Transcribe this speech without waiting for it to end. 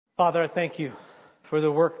Father, I thank you for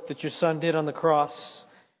the work that your Son did on the cross.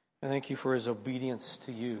 I thank you for his obedience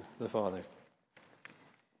to you, the Father.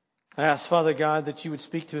 I ask, Father God, that you would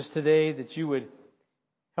speak to us today, that you would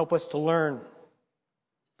help us to learn,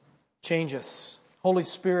 change us. Holy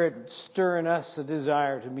Spirit, stir in us a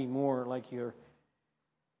desire to be more like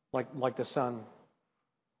like the Son.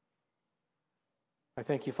 I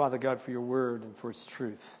thank you, Father God, for your word and for its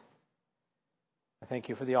truth. I thank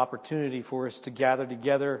you for the opportunity for us to gather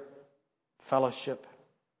together, fellowship.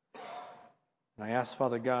 And I ask,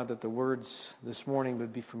 Father God, that the words this morning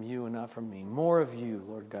would be from you and not from me. More of you,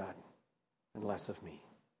 Lord God, and less of me.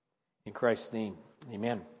 In Christ's name,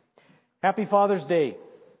 amen. Happy Father's Day.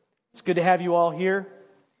 It's good to have you all here.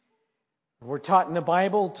 We're taught in the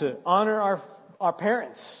Bible to honor our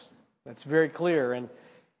parents. That's very clear. And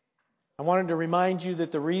I wanted to remind you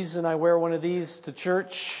that the reason I wear one of these to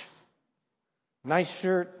church, nice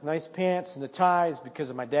shirt, nice pants, and a tie, is because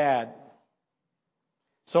of my dad.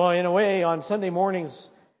 So in a way, on Sunday mornings,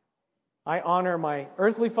 I honor my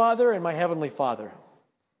earthly father and my heavenly father.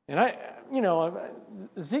 And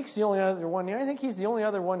Zeke's the only other one here. I think he's the only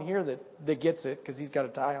other one here that gets it because he's got a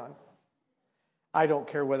tie on. I don't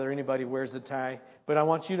care whether anybody wears the tie, but I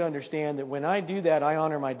want you to understand that when I do that, I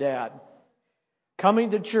honor my dad.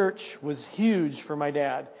 Coming to church was huge for my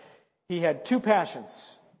dad. He had two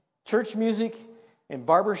passions: church music and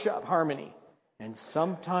barbershop harmony. And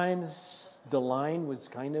sometimes the line was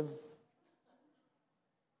kind of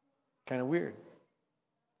weird.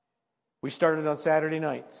 We started on Saturday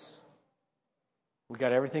nights. We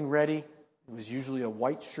got everything ready. It was usually a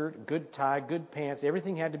white shirt, good tie, good pants.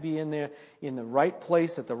 Everything had to be in there in the right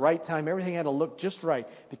place at the right time. Everything had to look just right,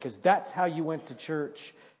 because that's how you went to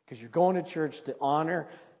church. Because you're going to church to honor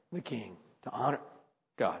the King, to honor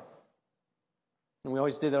God. And we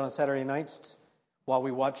always did that on Saturday nights while we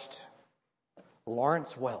watched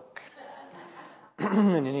Lawrence Welk.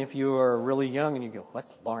 And if you are really young and you go,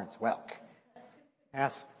 "What's Lawrence Welk?"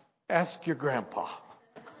 Ask your grandpa.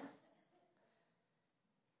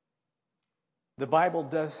 The Bible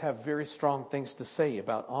does have very strong things to say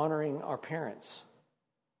about honoring our parents.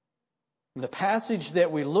 The passage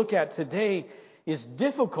that we look at today is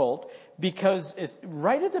difficult because it's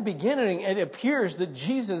right at the beginning it appears that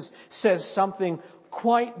Jesus says something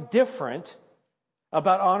quite different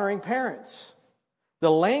about honoring parents. The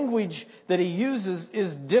language that he uses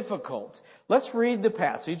is difficult. Let's read the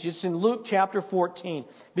passage. It's in Luke chapter 14,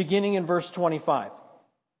 beginning in verse 25.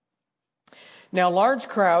 Now large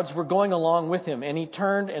crowds were going along with him, and he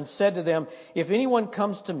turned and said to them, "If anyone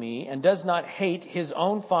comes to me and does not hate his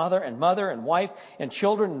own father and mother and wife and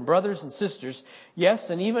children and brothers and sisters, yes,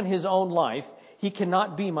 and even his own life, he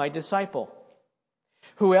cannot be my disciple.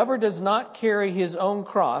 Whoever does not carry his own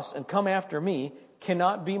cross and come after me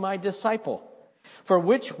cannot be my disciple. For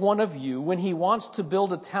which one of you, when he wants to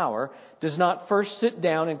build a tower, does not first sit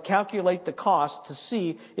down and calculate the cost to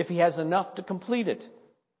see if he has enough to complete it?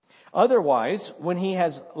 Otherwise, when he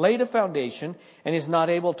has laid a foundation and is not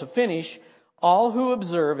able to finish, all who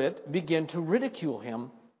observe it begin to ridicule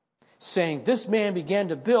him, saying, 'This man began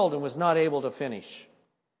to build and was not able to finish.'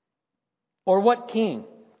 Or what king,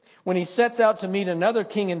 when he sets out to meet another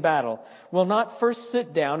king in battle, will not first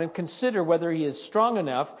sit down and consider whether he is strong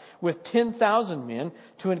enough with 10,000 men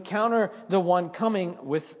to encounter the one coming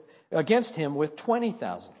against him with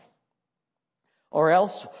 20,000? Or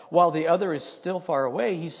else, while the other is still far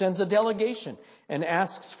away, he sends a delegation and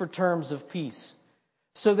asks for terms of peace.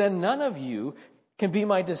 So then none of you can be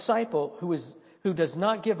my disciple who does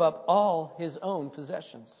not give up all his own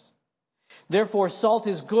possessions. Therefore, salt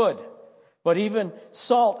is good, but even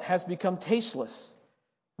salt has become tasteless.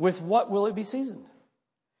 With what will it be seasoned?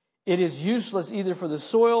 It is useless either for the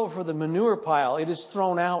soil or for the manure pile. It is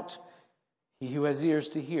thrown out. He who has ears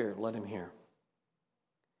to hear, let him hear."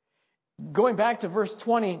 Going back to verse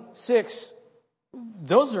 26,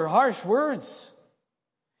 those are harsh words.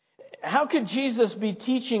 How could Jesus be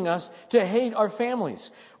teaching us to hate our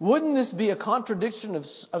families? Wouldn't this be a contradiction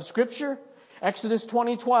of Scripture? Exodus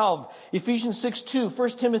 20:12, Ephesians 6:2,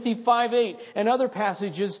 1 Timothy 5:8, and other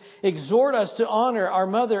passages exhort us to honor our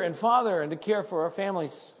mother and father and to care for our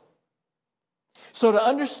families. So to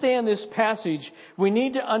understand this passage, we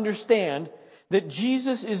need to understand that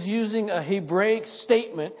Jesus is using a Hebraic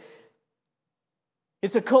statement.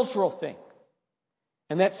 It's a cultural thing.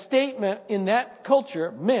 And that statement in that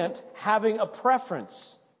culture meant having a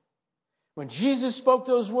preference. When Jesus spoke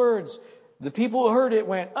those words, the people who heard it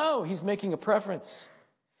went, "Oh, he's making a preference."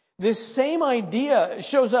 This same idea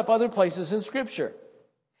shows up other places in Scripture.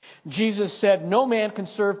 Jesus said, "No man can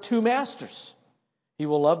serve two masters. He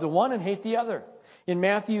will love the one and hate the other. In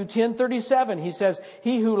Matthew 10:37, he says,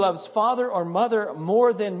 "He who loves father or mother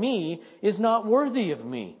more than me is not worthy of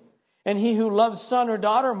me. And he who loves son or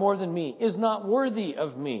daughter more than me is not worthy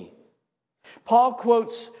of me." Paul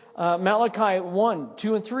quotes Malachi 1,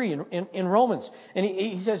 2, and 3 in Romans. And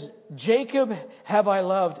he says, "Jacob have I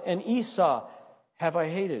loved, and Esau have I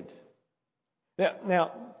hated."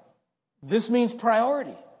 Now, this means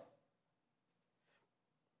priority.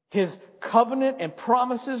 His covenant and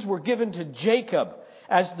promises were given to Jacob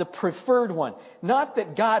as the preferred one. Not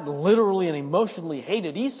that God literally and emotionally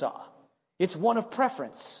hated Esau. It's one of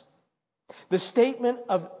preference. The statement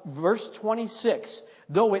of verse 26,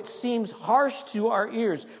 though it seems harsh to our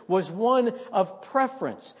ears, was one of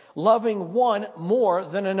preference, loving one more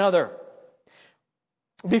than another.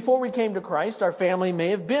 Before we came to Christ, our family may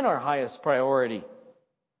have been our highest priority.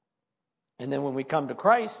 And then when we come to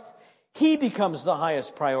Christ, He becomes the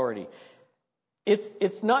highest priority.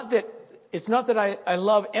 It's not that I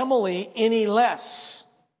love Emily any less.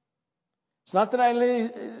 It's not that I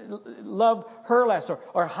love her less,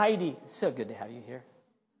 or Heidi. It's so good to have you here.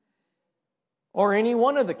 Or any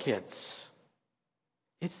one of the kids.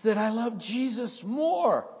 It's that I love Jesus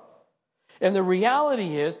more. And the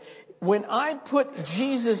reality is, when I put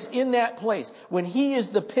Jesus in that place, when He is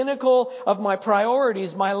the pinnacle of my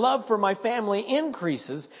priorities, my love for my family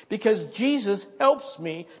increases because Jesus helps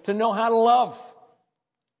me to know how to love.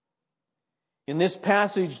 In this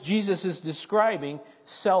passage, Jesus is describing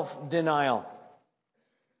self-denial.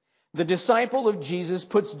 The disciple of Jesus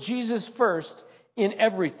puts Jesus first in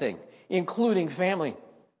everything, including family.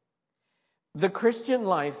 The Christian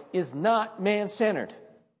life is not man-centered.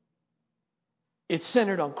 It's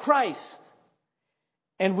centered on Christ.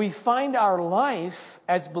 And we find our life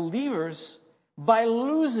as believers by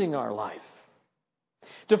losing our life.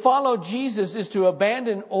 To follow Jesus is to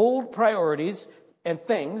abandon old priorities and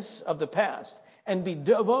things of the past and be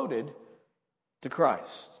devoted to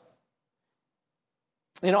Christ.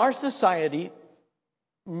 In our society,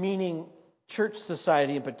 meaning church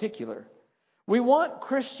society in particular, we want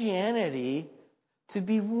Christianity to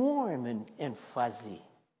be warm and fuzzy.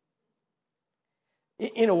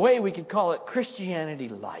 In a way, we could call it Christianity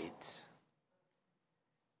light.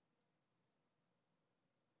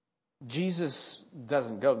 Jesus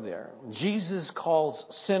doesn't go there. Jesus calls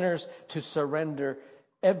sinners to surrender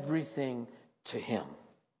everything to Him.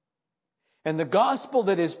 And the gospel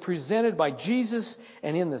that is presented by Jesus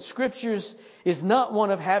and in the Scriptures is not one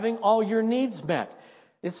of having all your needs met.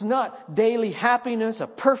 It's not daily happiness, a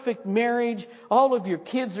perfect marriage. All of your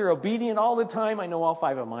kids are obedient all the time. I know all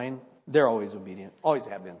 5 of mine. They're always obedient. Always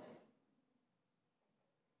have been.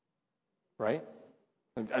 Right?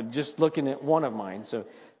 I'm just looking at one of mine. So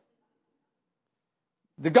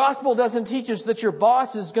the gospel doesn't teach us that your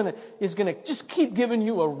boss is going to just keep giving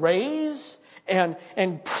you a raise and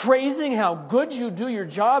praising how good you do your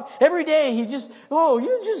job. Every day you're just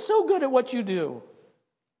so good at what you do.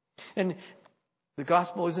 And the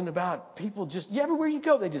gospel isn't about people just, everywhere you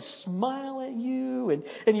go, they just smile at you.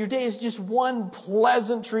 And your day is just one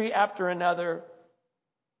pleasantry after another.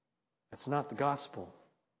 That's not the gospel.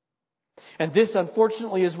 And this,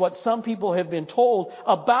 unfortunately, is what some people have been told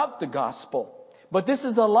about the gospel. But this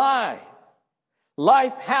is a lie.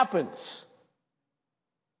 Life happens.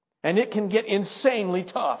 And it can get insanely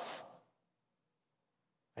tough.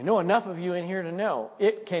 I know enough of you in here to know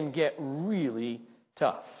it can get really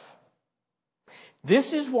tough.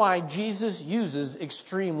 This is why Jesus uses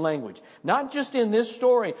extreme language. Not just in this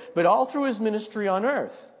story, but all through His ministry on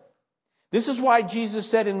earth. This is why Jesus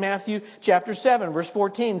said in Matthew chapter 7, verse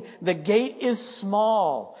 14, "The gate is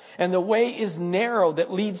small, and the way is narrow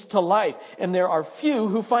that leads to life, and there are few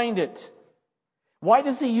who find it." Why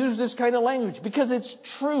does He use this kind of language? Because it's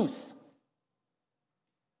truth.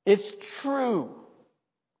 It's true.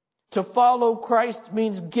 To follow Christ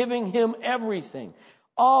means giving Him everything.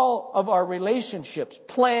 All of our relationships,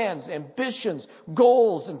 plans, ambitions,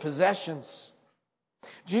 goals, and possessions.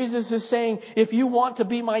 Jesus is saying, if you want to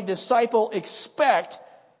be my disciple, expect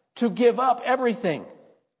to give up everything.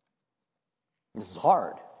 This is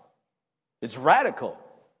hard. It's radical.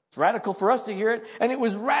 It's radical for us to hear it, and it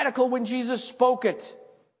was radical when Jesus spoke it.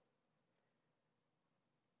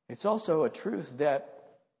 It's also a truth that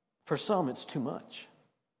for some it's too much.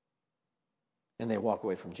 And they walk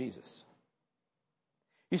away from Jesus.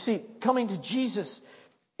 You see, coming to Jesus,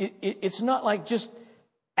 it's not like just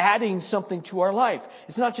adding something to our life.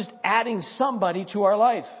 It's not just adding somebody to our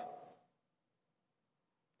life.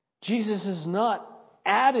 Jesus is not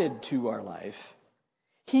added to our life.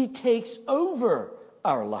 He takes over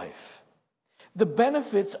our life. The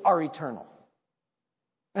benefits are eternal.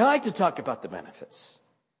 I like to talk about the benefits.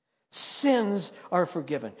 Sins are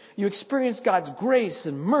forgiven. You experience God's grace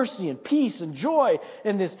and mercy and peace and joy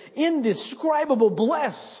and this indescribable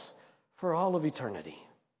bliss for all of eternity.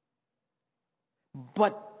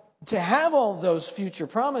 But to have all those future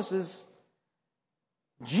promises,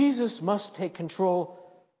 Jesus must take control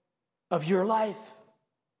of your life.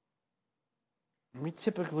 We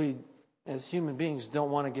typically, as human beings,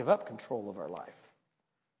 don't want to give up control of our life.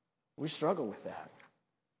 We struggle with that.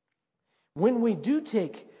 When we do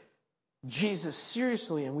take Jesus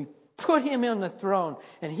seriously and we put Him on the throne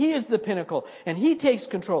and He is the pinnacle and He takes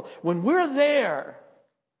control, when we're there,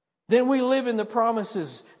 then we live in the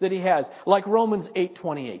promises that He has, like Romans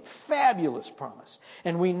 8:28. Fabulous promise.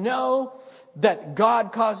 And we know that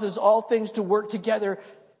God causes all things to work together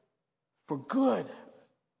for good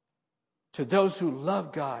to those who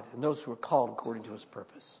love God and those who are called according to His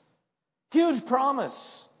purpose. Huge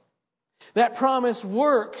promise. That promise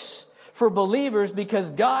works for believers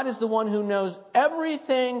because God is the one who knows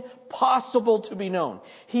everything possible to be known.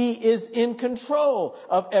 He is in control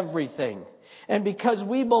of everything. And because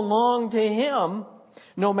we belong to Him,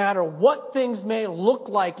 no matter what things may look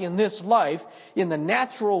like in this life, in the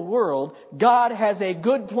natural world, God has a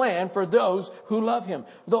good plan for those who love Him,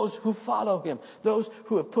 those who follow Him, those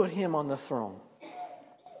who have put Him on the throne.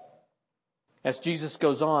 As Jesus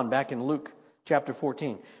goes on back in Luke chapter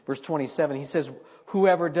 14, verse 27, He says,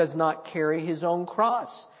 "Whoever does not carry his own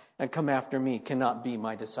cross and come after me cannot be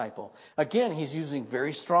my disciple." Again, He's using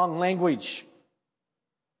very strong language,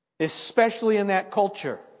 especially in that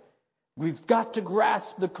culture. We've got to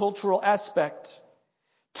grasp the cultural aspect.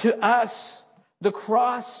 To us, the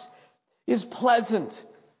cross is pleasant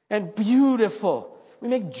and beautiful. We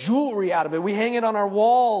make jewelry out of it. We hang it on our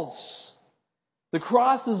walls. The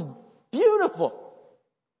cross is beautiful.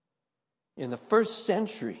 In the first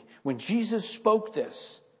century, when Jesus spoke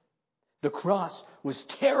this, the cross was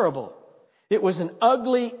terrible. It was an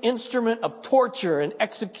ugly instrument of torture and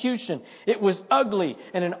execution. It was ugly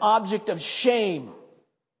and an object of shame.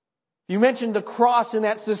 You mentioned the cross in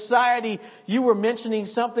that society, you were mentioning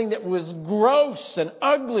something that was gross and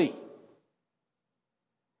ugly.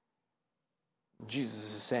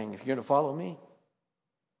 Jesus is saying, if you're going to follow me,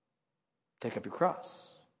 take up your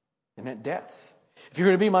cross. It meant death. If you're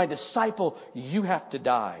going to be my disciple, you have to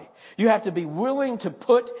die. You have to be willing to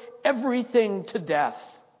put everything to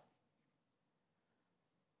death.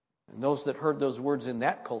 And those that heard those words in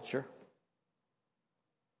that culture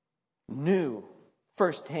knew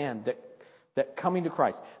firsthand that coming to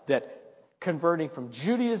Christ, that converting from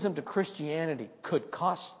Judaism to Christianity could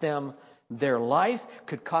cost them their life,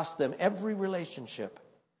 could cost them every relationship.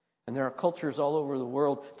 And there are cultures all over the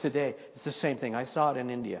world today. It's the same thing. I saw it in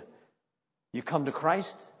India. You come to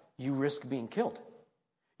Christ, you risk being killed.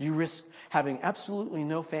 You risk having absolutely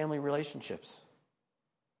no family relationships.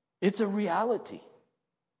 It's a reality.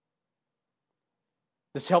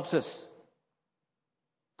 This helps us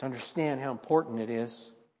to understand how important it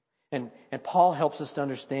is. And Paul helps us to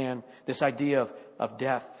understand this idea of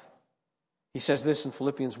death. He says this in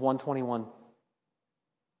Philippians 1:21.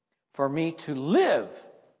 For me to live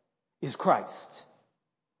is Christ,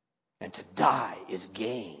 and to die is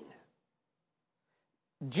gain.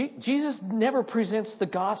 Jesus never presents the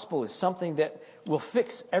gospel as something that will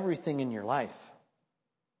fix everything in your life.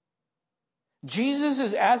 Jesus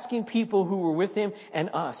is asking people who were with Him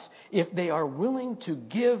and us if they are willing to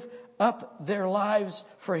give up their lives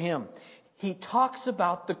for Him. He talks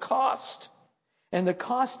about the cost. And the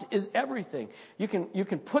cost is everything. You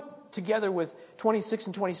can put together with 26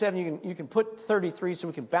 and 27, you can put 33 so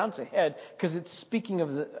we can bounce ahead because it's speaking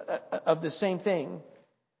of the same thing.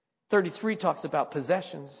 33 talks about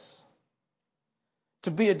possessions.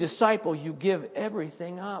 To be a disciple, you give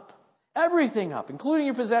everything up. Everything up, including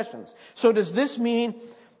your possessions. So does this mean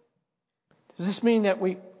that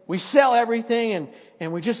we sell everything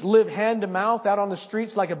and we just live hand to mouth out on the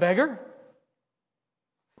streets like a beggar?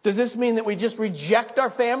 Does this mean that we just reject our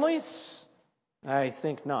families? I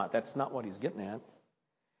think not. That's not what he's getting at.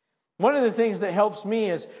 One of the things that helps me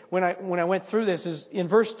is when I went through this is in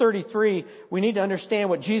verse 33, we need to understand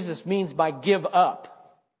what Jesus means by give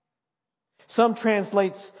up. Some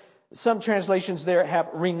translations there have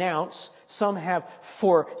renounce, some have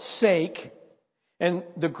forsake, and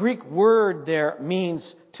the Greek word there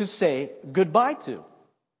means to say goodbye to.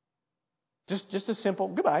 Just a simple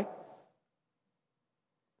goodbye.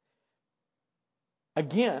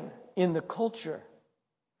 Again, in the culture,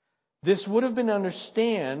 this would have been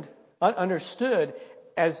understood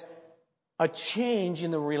as a change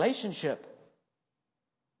in the relationship.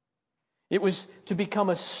 It was to become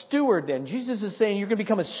a steward then. Jesus is saying you're going to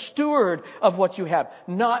become a steward of what you have,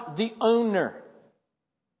 not the owner.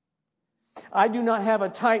 I do not have a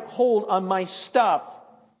tight hold on my stuff.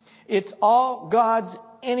 It's all God's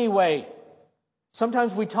anyway.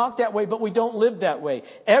 Sometimes we talk that way, but we don't live that way.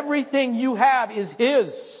 Everything you have is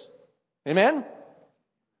His. Amen?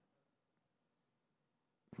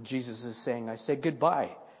 Jesus is saying, I say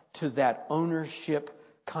goodbye to that ownership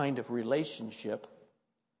kind of relationship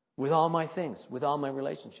with all my things, with all my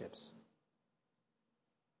relationships.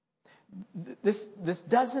 This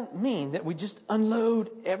doesn't mean that we just unload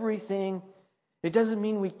everything. It doesn't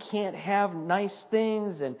mean we can't have nice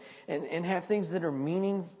things and have things that are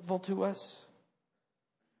meaningful to us.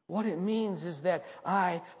 What it means is that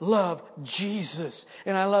I love Jesus.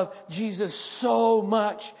 And I love Jesus so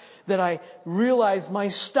much that I realize my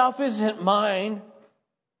stuff isn't mine.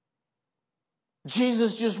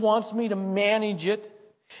 Jesus just wants me to manage it.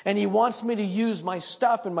 And He wants me to use my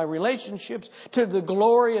stuff and my relationships to the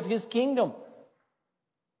glory of His kingdom.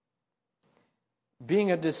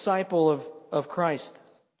 Being a disciple of Christ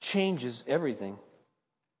changes everything.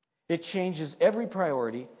 It changes every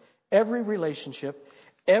priority, every relationship,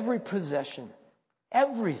 every possession,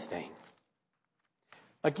 everything.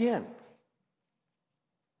 Again,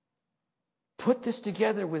 put this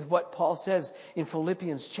together with what Paul says in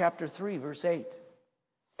Philippians chapter 3, verse 8.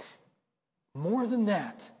 More than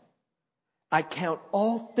that, I count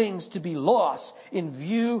all things to be loss in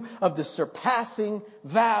view of the surpassing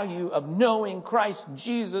value of knowing Christ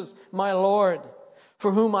Jesus my Lord,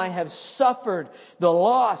 for whom I have suffered the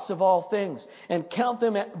loss of all things, and count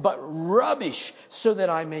them but rubbish, so that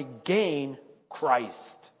I may gain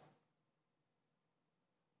Christ.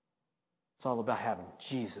 It's all about having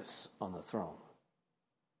Jesus on the throne.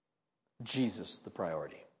 Jesus the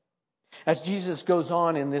priority. As Jesus goes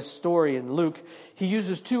on in this story in Luke, He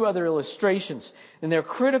uses two other illustrations, and they're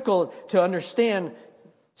critical to understand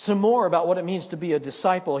some more about what it means to be a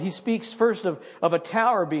disciple. He speaks first of a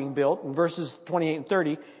tower being built in verses 28 and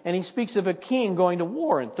 30, and He speaks of a king going to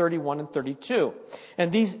war in 31 and 32.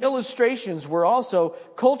 And these illustrations were also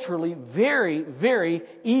culturally very, very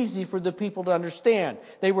easy for the people to understand.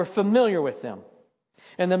 They were familiar with them.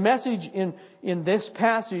 And the message in this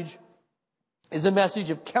passage is a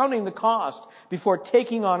message of counting the cost before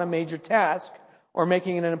taking on a major task or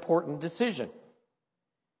making an important decision.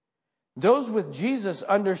 Those with Jesus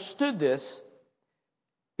understood this.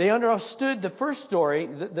 They understood the first story,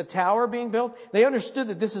 the tower being built. They understood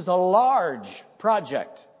that this is a large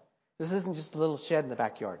project. This isn't just a little shed in the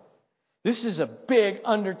backyard. This is a big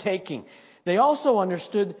undertaking. They also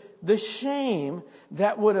understood the shame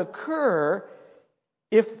that would occur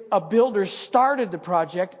if a builder started the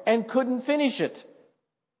project and couldn't finish it.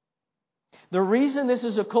 The reason this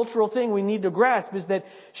is a cultural thing we need to grasp is that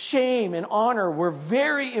shame and honor were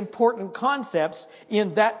very important concepts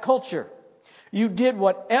in that culture. You did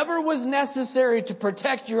whatever was necessary to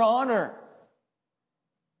protect your honor.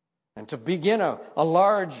 And to begin a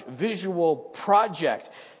large visual project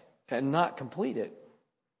and not complete it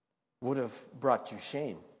would have brought you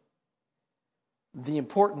shame. The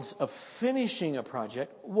importance of finishing a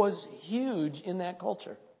project was huge in that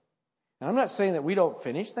culture. And I'm not saying that we don't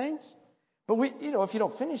finish things, but if you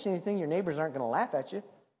don't finish anything, your neighbors aren't going to laugh at you.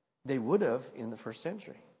 They would have in the first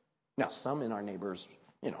century. Now, some in our neighbors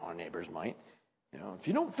might. If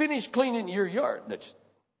you don't finish cleaning your yard,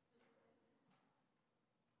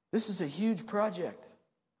 this is a huge project.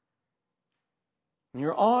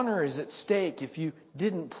 Your honor is at stake if you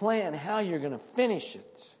didn't plan how you're going to finish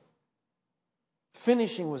it.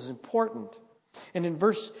 Finishing was important. And in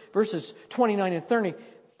verses 29 and 30,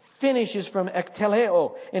 finish is from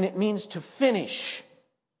ekteleo, and it means to finish.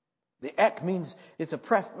 The ek means it's a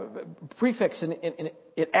prefix, and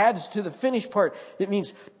it adds to the finish part. It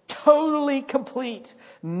means totally complete.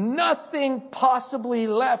 Nothing possibly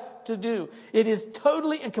left to do. It is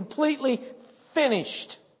totally and completely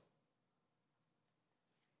finished.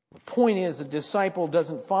 The point is, a disciple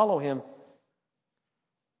doesn't follow Him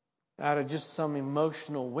out of just some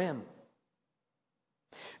emotional whim.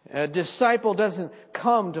 A disciple doesn't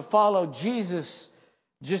come to follow Jesus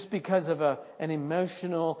just because of an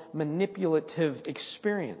emotional, manipulative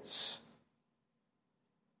experience.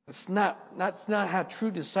 That's not how true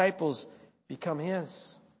disciples become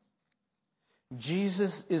His.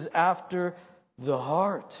 Jesus is after the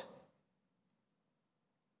heart.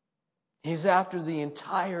 He's after the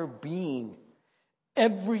entire being.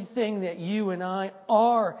 Everything that you and I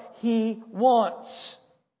are, He wants.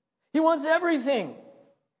 He wants everything.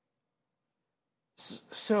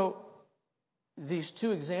 So, these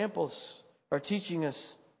two examples are teaching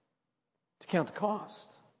us to count the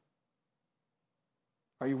cost.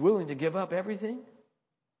 Are you willing to give up everything?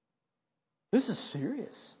 This is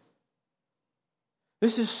serious.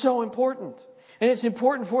 This is so important. And it's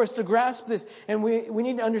important for us to grasp this. And we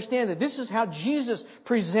need to understand that this is how Jesus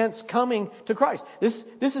presents coming to Christ. This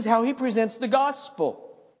is how He presents the gospel.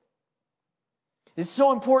 It's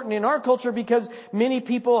so important in our culture because many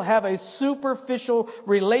people have a superficial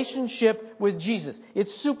relationship with Jesus.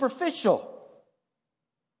 It's superficial.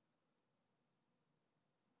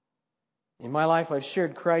 In my life, I've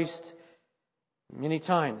shared Christ many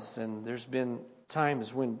times, and there's been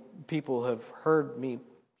times when people have heard me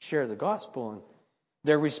share the gospel, and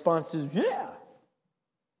their response is, "Yeah,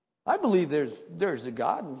 I believe there's a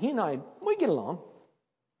God, and He and I, we get along.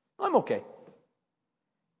 I'm okay."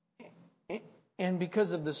 And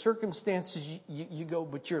because of the circumstances, you go,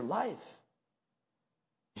 "But your life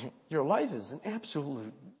is an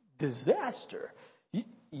absolute disaster.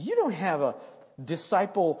 You don't have a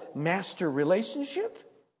disciple-master relationship.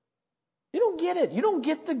 You don't get it. You don't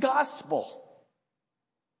get the gospel."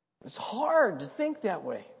 It's hard to think that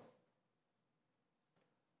way.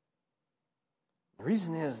 The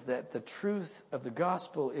reason is that the truth of the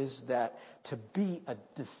gospel is that to be a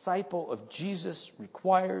disciple of Jesus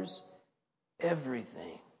requires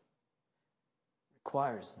everything.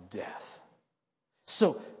 Requires death.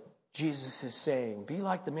 So Jesus is saying, be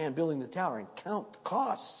like the man building the tower and count the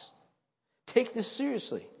costs. Take this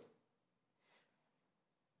seriously.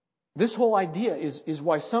 This whole idea is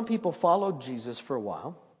why some people followed Jesus for a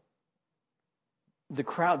while. The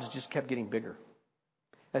crowds just kept getting bigger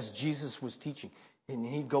as Jesus was teaching. And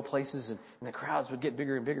he'd go places and the crowds would get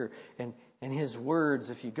bigger and bigger. And his words,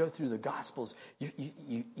 if you go through the Gospels,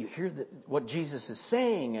 you hear what Jesus is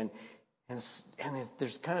saying. And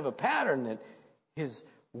there's kind of a pattern that his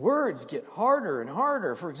words get harder and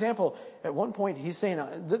harder. For example, at one point he's saying,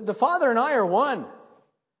 the Father and I are one.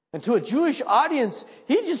 And to a Jewish audience,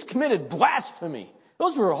 he just committed blasphemy.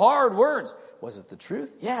 Those were hard words. Was it the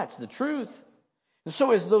truth? Yeah, it's the truth. And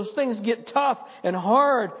so as those things get tough and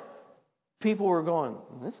hard, people were going,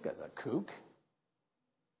 "This guy's a kook."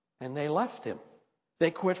 And they left him.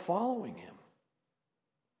 They quit following him.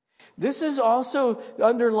 This is also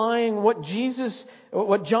underlying what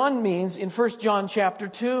John means in 1 John chapter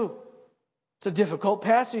 2. It's a difficult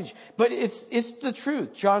passage, but it's the truth.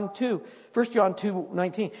 1 John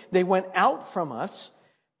 2:19. They went out from us,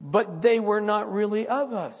 but they were not really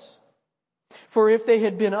of us. For if they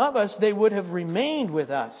had been of us, they would have remained with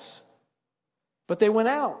us. But they went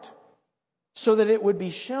out, so that it would be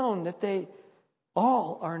shown that they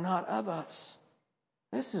all are not of us.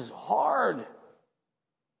 This is hard.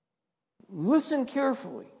 Listen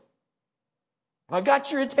carefully. I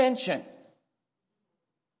got your attention.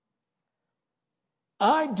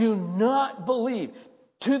 I do not believe,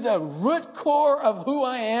 to the root core of who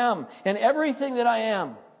I am and everything that I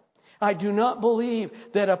am, I do not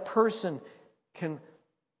believe that a person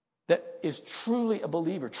that is truly a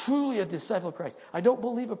believer, truly a disciple of Christ, I don't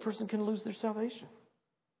believe a person can lose their salvation.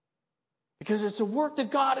 Because it's a work that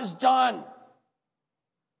God has done.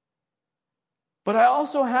 But I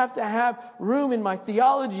also have to have room in my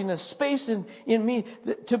theology and a space in me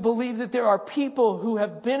to believe that there are people who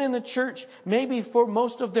have been in the church maybe for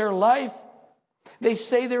most of their life. They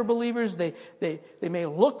say they're believers. They may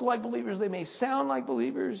look like believers. They may sound like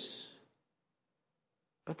believers.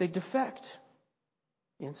 But they defect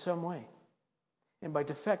in some way. And by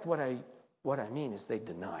defect, what I mean is they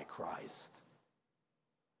deny Christ.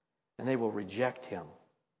 And they will reject Him.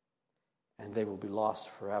 And they will be lost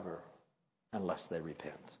forever unless they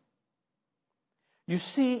repent. You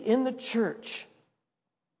see, in the church,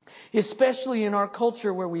 especially in our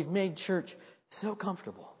culture where we've made church so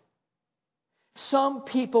comfortable, some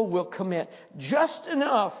people will commit just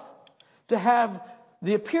enough to have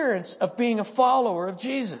the appearance of being a follower of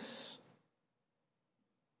Jesus.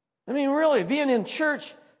 I mean, really, being in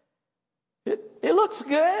church, it looks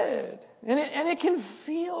good. And it can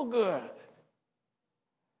feel good.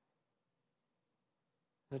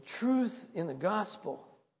 The truth in the gospel,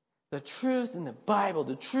 the truth in the Bible,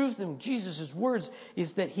 the truth in Jesus' words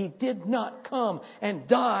is that He did not come and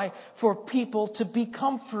die for people to be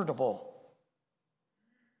comfortable.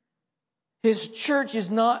 His church is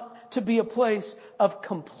not to be a place of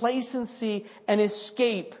complacency and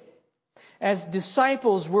escape. As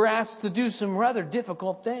disciples, we're asked to do some rather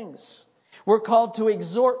difficult things. We're called to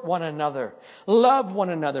exhort one another, love one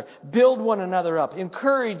another, build one another up,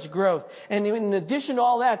 encourage growth. And in addition to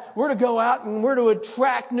all that, we're to go out and we're to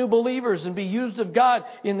attract new believers and be used of God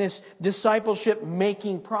in this discipleship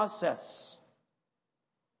making process.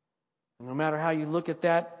 And no matter how you look at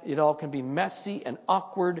that, it all can be messy and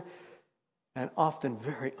awkward and often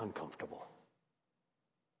very uncomfortable.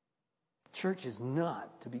 Church is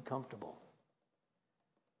not to be comfortable.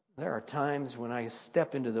 There are times when I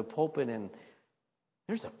step into the pulpit and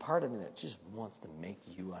there's a part of me that just wants to make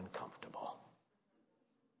you uncomfortable.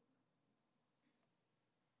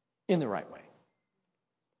 In the right way.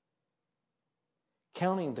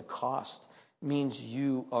 Counting the cost means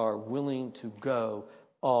you are willing to go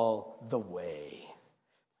all the way.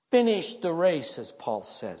 Finish the race, as Paul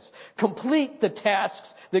says. Complete the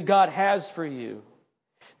tasks that God has for you.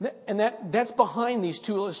 And that's behind these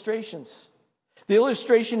two illustrations. The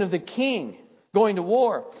illustration of the king going to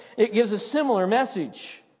war, it gives a similar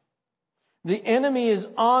message. The enemy is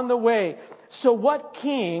on the way. So what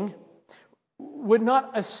king would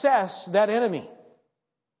not assess that enemy?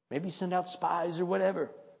 Maybe send out spies or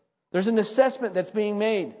whatever. There's an assessment that's being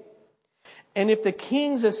made. And if the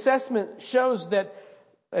king's assessment shows that,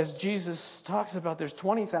 as Jesus talks about, there's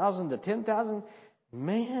 20,000 to 10,000,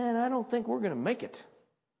 man, I don't think we're going to make it.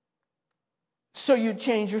 So you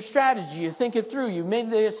change your strategy. You think it through. You made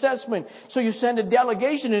the assessment. So you send a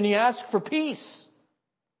delegation and you ask for peace.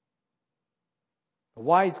 A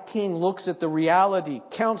wise king looks at the reality,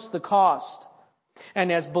 counts the cost.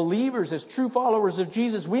 And as believers, as true followers of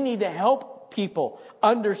Jesus, we need to help people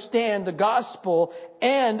understand the gospel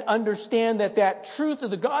and understand that truth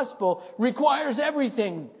of the gospel requires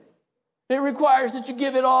everything. It requires that you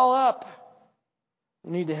give it all up.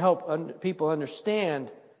 We need to help people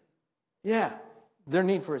understand, their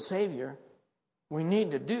need for a Savior. We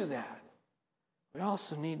need to do that. We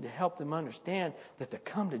also need to help them understand that to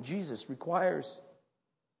come to Jesus requires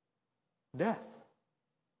death.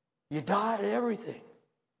 You die to everything.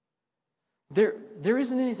 There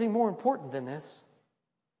isn't anything more important than this.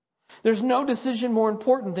 There's no decision more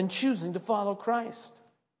important than choosing to follow Christ.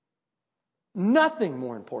 Nothing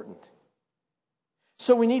more important.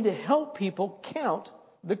 So we need to help people count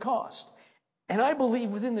the cost. And I believe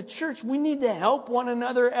within the church we need to help one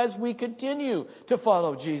another as we continue to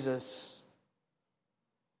follow Jesus.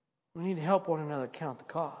 We need to help one another count the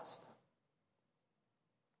cost.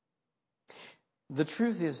 The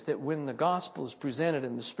truth is that when the gospel is presented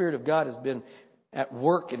and the Spirit of God has been at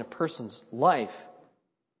work in a person's life,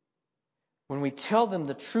 when we tell them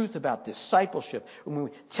the truth about discipleship, when we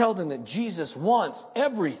tell them that Jesus wants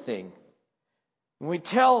everything, when we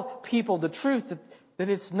tell people the truth that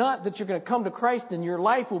it's not that you're going to come to Christ and your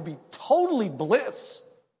life will be totally bliss,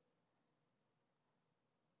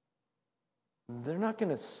 they're not going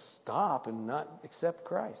to stop and not accept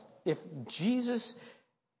Christ. If Jesus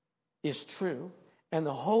is true and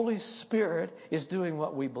the Holy Spirit is doing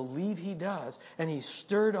what we believe He does and He's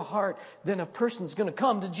stirred a heart, then a person's going to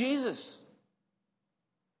come to Jesus.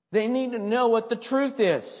 They need to know what the truth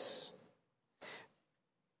is.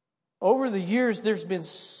 Over the years, there's been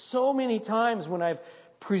so many times when I've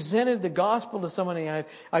presented the gospel to somebody, and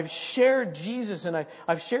I've shared Jesus and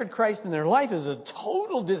I've shared Christ, and their life is a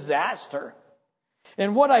total disaster.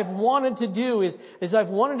 And what I've wanted to do is I've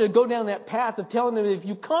wanted to go down that path of telling them, if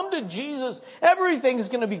you come to Jesus, everything's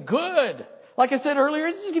going to be good. Like I said earlier,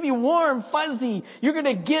 it's just going to be warm, fuzzy. You're going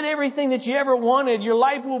to get everything that you ever wanted. Your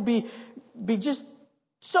life will be just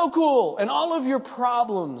so cool. And all of your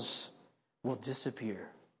problems will disappear.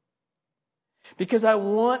 Because I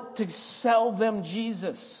want to sell them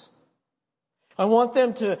Jesus. I want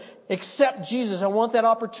them to accept Jesus. I want that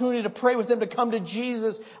opportunity to pray with them to come to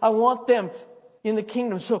Jesus. I want them in the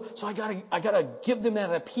kingdom. So I gotta give them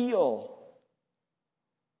that appeal.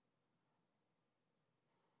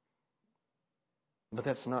 But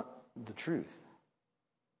that's not the truth.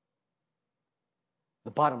 The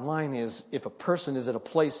bottom line is, if a person is at a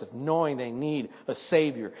place of knowing they need a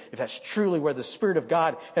Savior, if that's truly where the Spirit of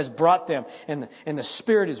God has brought them, and the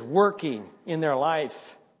Spirit is working in their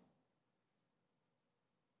life,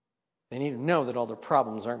 they need to know that all their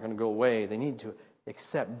problems aren't going to go away. They need to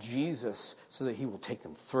accept Jesus so that He will take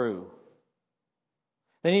them through.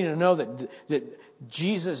 They need to know that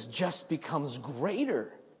Jesus just becomes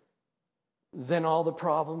greater than all the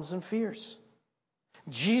problems and fears.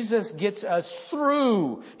 Jesus gets us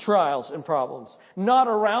through trials and problems, not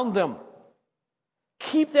around them.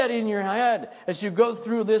 Keep that in your head as you go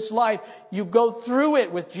through this life. You go through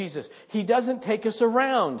it with Jesus. He doesn't take us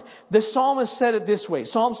around. The psalmist said it this way,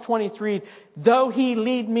 Psalms 23, though He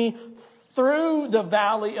lead me through the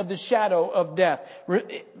valley of the shadow of death.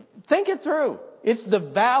 Think it through. It's the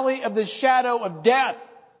valley of the shadow of death.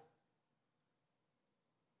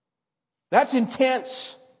 That's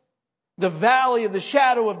intense. The valley of the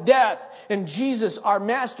shadow of death. And Jesus, our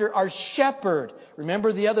master, our shepherd.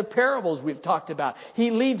 Remember the other parables we've talked about.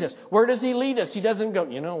 He leads us. Where does He lead us? He doesn't go,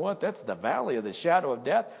 you know what, that's the valley of the shadow of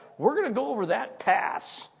death. We're going to go over that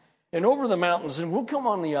pass and over the mountains and we'll come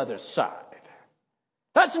on the other side.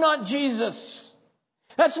 That's not Jesus.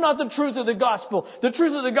 That's not the truth of the gospel. The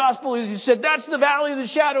truth of the gospel is, he said, that's the valley of the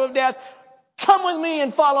shadow of death. Come with me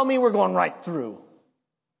and follow me. We're going right through.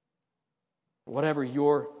 Whatever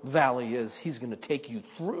your valley is, he's going to take you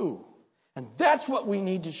through. And that's what we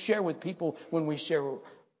need to share with people when we share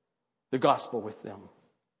the gospel with them.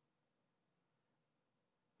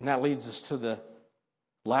 And that leads us to the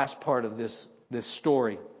last part of this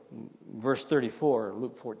story. Verse 34,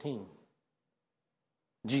 Luke 14.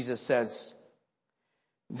 Jesus says,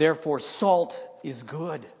 therefore salt is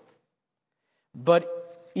good,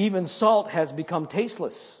 but even salt has become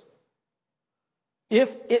tasteless.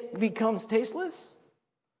 If it becomes tasteless,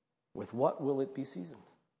 with what will it be seasoned?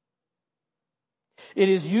 It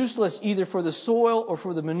is useless either for the soil or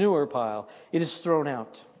for the manure pile. It is thrown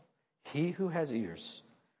out. He who has ears,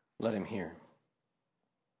 let him hear.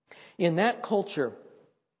 In that culture,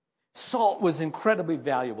 salt was incredibly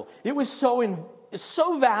valuable. It was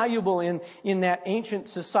so valuable in that ancient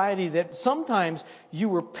society that sometimes you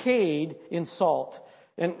were paid in salt.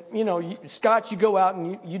 And, Scotch, you go out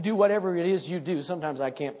and you do whatever it is you do. Sometimes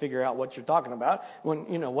I can't figure out what you're talking about.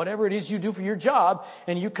 When, whatever it is you do for your job,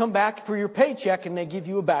 and you come back for your paycheck and they give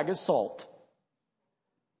you a bag of salt.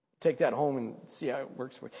 Take that home and see how it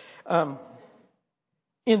works for you.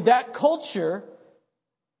 In that culture,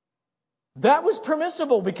 that was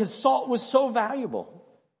permissible because salt was so valuable.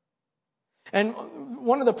 And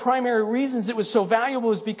one of the primary reasons it was so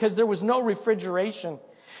valuable is because there was no refrigeration.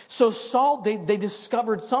 So salt, they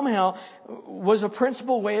discovered somehow, was a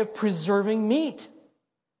principal way of preserving meat.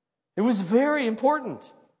 It was very important.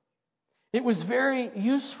 It was very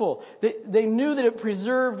useful. They knew that it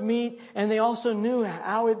preserved meat, and they also knew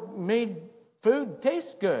how it made food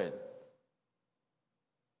taste good.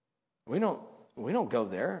 We don't go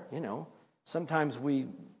there, Sometimes we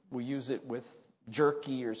use it with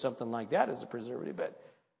jerky or something like that as a preservative, but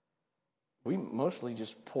we mostly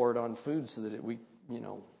just pour it on food so that we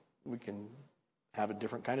can have a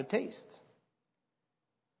different kind of taste.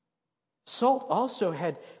 Salt also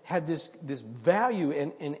had this value,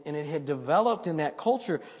 and it had developed in that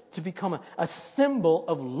culture to become a symbol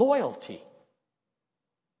of loyalty.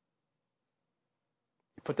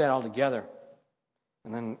 You put that all together,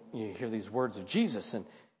 and then you hear these words of Jesus, and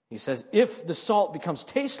he says, if the salt becomes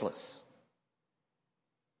tasteless.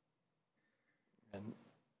 And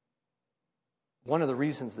one of the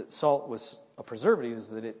reasons that salt was a preservative is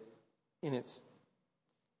that it, in its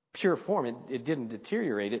pure form, it didn't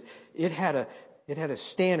deteriorate. It had a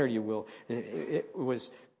standard, you will. It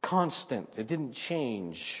was constant. It didn't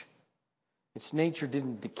change. Its nature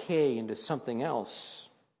didn't decay into something else.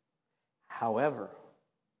 However,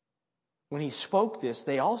 when he spoke this,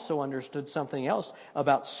 they also understood something else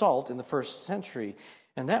about salt in the first century.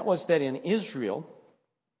 And that was that in Israel,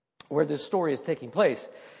 where this story is taking place,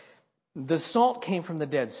 the salt came from the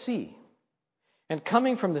Dead Sea. And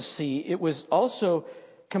coming from the sea, it was also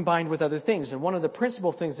combined with other things. And one of the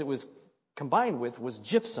principal things it was combined with was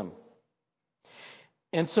gypsum.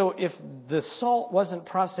 And so if the salt wasn't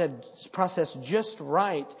processed just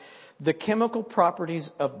right, the chemical properties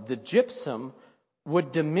of the gypsum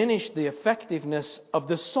would diminish the effectiveness of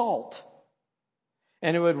the salt.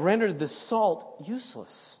 And it would render the salt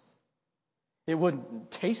useless. It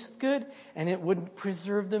wouldn't taste good, and it wouldn't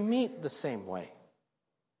preserve the meat the same way.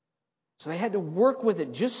 So they had to work with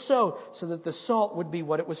it just so that the salt would be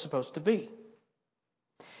what it was supposed to be.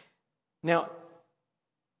 Now,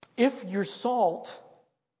 if your salt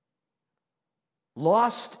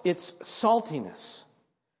lost its saltiness,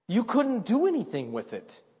 you couldn't do anything with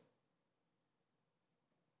it.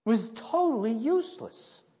 It was totally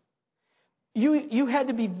useless. You had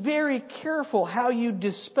to be very careful how you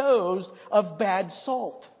disposed of bad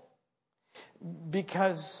salt,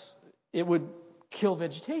 because it would kill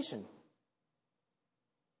vegetation.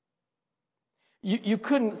 You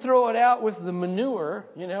couldn't throw it out with the manure,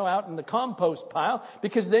 out in the compost pile,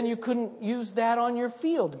 because then you couldn't use that on your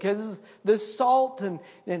field, because the salt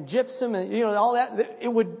and gypsum and all that,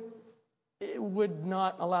 it would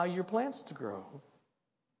not allow your plants to grow.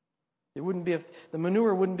 The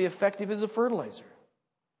manure wouldn't be effective as a fertilizer.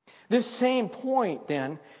 This same point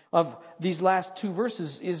then of these last two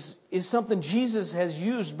verses is something Jesus has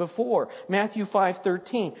used before. Matthew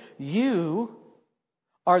 5:13. You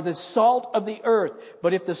are the salt of the earth,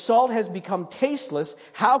 but if the salt has become tasteless,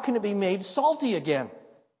 how can it be made salty again?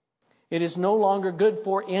 It is no longer good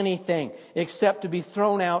for anything except to be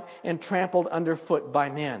thrown out and trampled underfoot by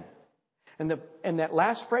men. And that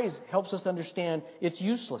last phrase helps us understand its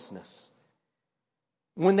uselessness.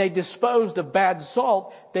 When they disposed of bad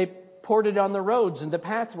salt, they poured it on the roads and the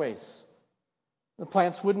pathways. The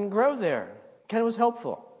plants wouldn't grow there. Kind of was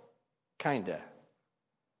helpful. Kinda.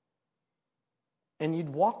 and you'd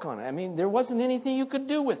walk on it. I mean, there wasn't anything you could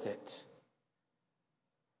do with it.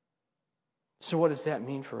 So what does that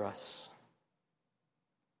mean for us?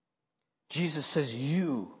 Jesus says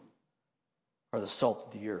you are the salt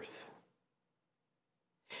of the earth.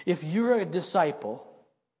 If you're a disciple,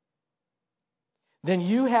 then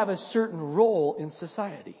you have a certain role in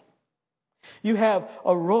society. You have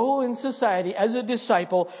a role in society as a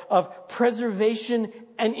disciple of preservation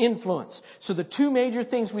and influence. So the two major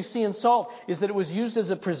things we see in salt is that it was used as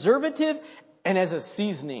a preservative and as a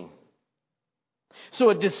seasoning. So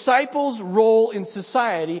a disciple's role in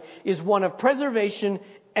society is one of preservation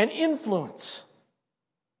and influence.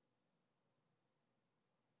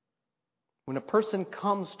 When a person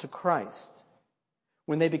comes to Christ,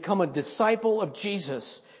 when they become a disciple of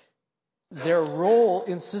Jesus, their role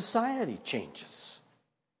in society changes.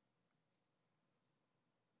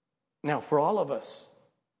 Now, for all of us,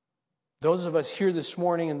 those of us here this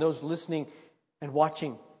morning and those listening and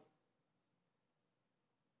watching,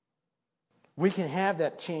 we can have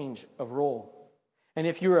that change of role. And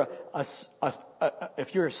if you're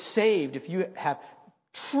if you're saved, if you have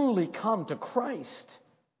truly come to Christ,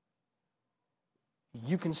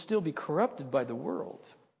 you can still be corrupted by the world.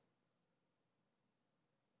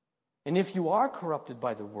 And if you are corrupted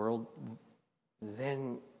by the world,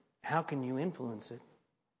 then how can you influence it?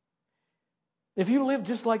 If you live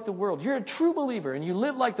just like the world, you're a true believer and you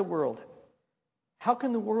live like the world, how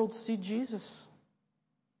can the world see Jesus?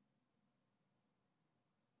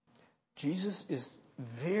 Jesus is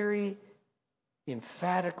very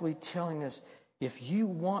emphatically telling us, if you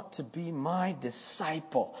want to be my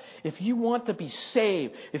disciple, if you want to be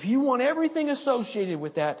saved, if you want everything associated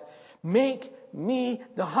with that, make me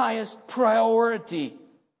the highest priority.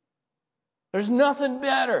 There's nothing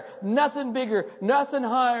better, nothing bigger, nothing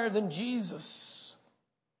higher than Jesus.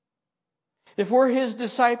 If we're His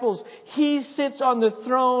disciples, He sits on the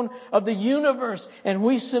throne of the universe, and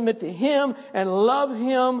we submit to Him and love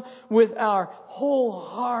Him with our whole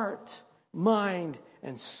heart, mind,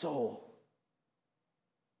 and soul.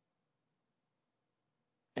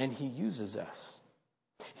 And He uses us.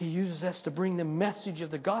 He uses us to bring the message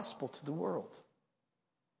of the gospel to the world.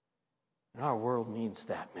 And our world needs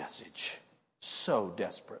that message so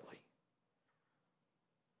desperately.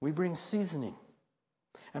 We bring seasoning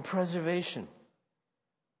and preservation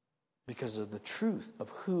because of the truth of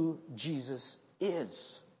who Jesus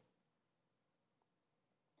is.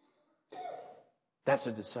 That's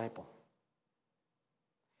a disciple.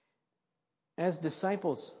 As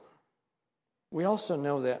disciples, we also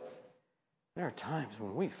know that there are times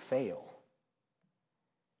when we fail.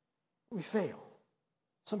 We fail.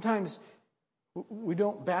 Sometimes we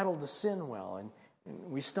don't battle the sin well, and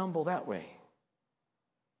we stumble that way.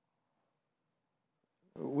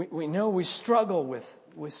 We know we struggle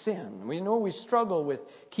with sin. We know we struggle with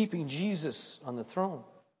keeping Jesus on the throne.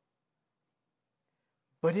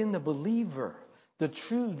 But in the believer, the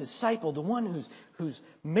true disciple, the one who's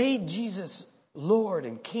made Jesus Lord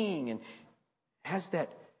and King and has that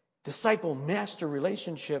disciple-master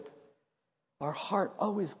relationship, our heart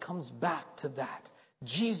always comes back to that.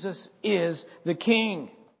 Jesus is the King.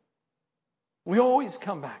 We always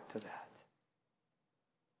come back to that.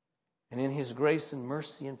 And in His grace and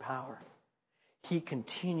mercy and power, He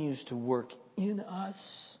continues to work in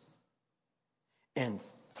us and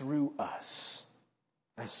through us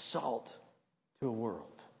as salt to a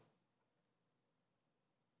world.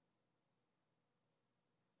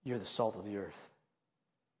 You're the salt of the earth.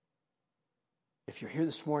 If you're here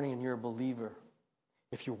this morning and you're a believer,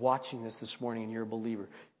 if you're watching this morning and you're a believer,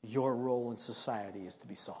 your role in society is to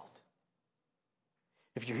be salt.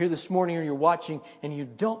 If you're here this morning or you're watching and you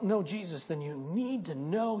don't know Jesus, then you need to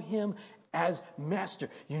know Him as Master.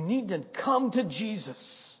 You need to come to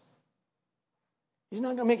Jesus. He's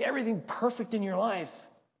not going to make everything perfect in your life,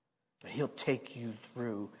 but He'll take you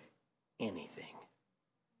through anything.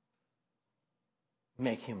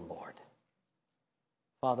 Make Him Lord.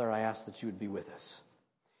 Father, I ask that You would be with us.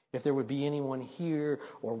 If there would be anyone here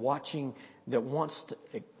or watching that wants to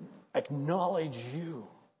acknowledge You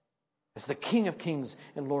as the King of Kings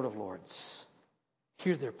and Lord of Lords,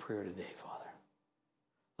 hear their prayer today, Father.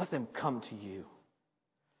 Let them come to You.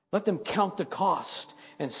 Let them count the cost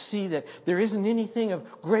and see that there isn't anything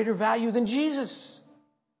of greater value than Jesus.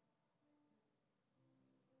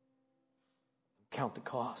 Count the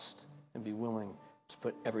cost and be willing to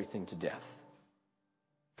put everything to death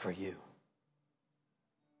for You.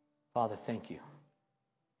 Father, thank You.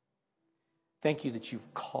 Thank You that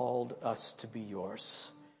You've called us to be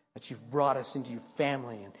Yours, that You've brought us into Your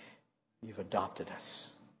family and You've adopted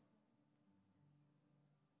us.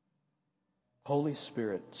 Holy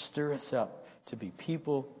Spirit, stir us up to be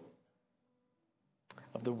people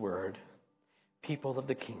of the Word, people of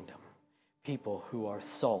the kingdom, people who are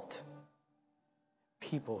salt,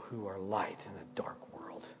 people who are light in a dark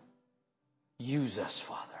world. Use us,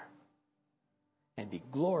 Father, and be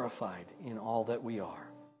glorified in all that we are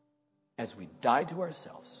as we die to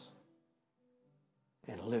ourselves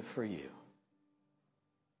and live for you.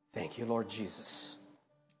 Thank you, Lord Jesus,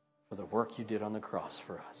 for the work you did on the cross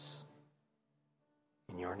for us.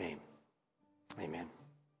 In your name, amen.